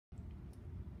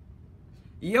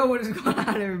Yo, what is going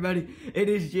on, everybody? It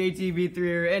is JTV3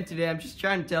 here, and today I'm just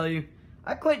trying to tell you,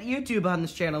 I quit YouTube on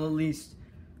this channel at least.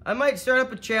 I might start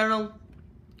up a channel,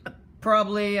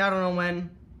 probably, I don't know when,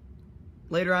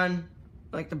 later on,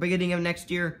 like the beginning of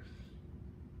next year.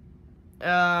 What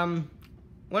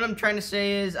I'm trying to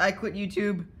say is, I quit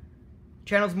YouTube.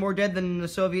 Channel's more dead than the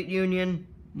Soviet Union,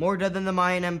 more dead than the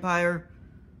Mayan Empire,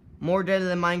 more dead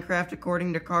than Minecraft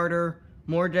according to Carter,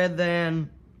 more dead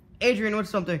than... Adrian, what's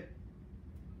something?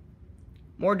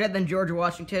 More dead than George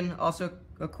Washington, also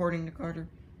according to Carter.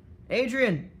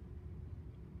 Adrian!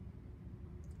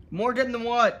 More dead than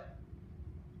what?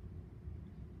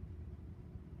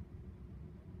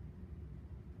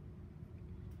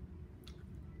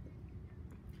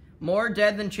 More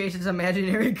dead than Chase's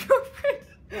imaginary girlfriend.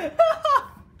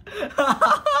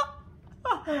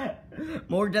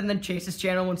 More dead than Chase's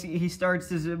channel once he starts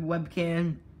his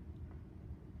webcam.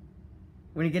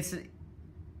 When he gets to...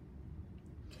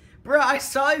 Bro, I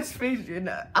saw his face.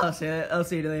 I'll say it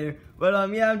later.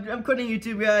 But yeah, I'm quitting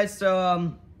YouTube, guys.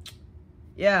 So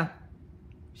yeah,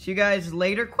 see you guys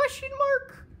later? Question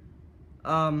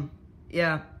mark.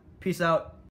 Yeah, peace out.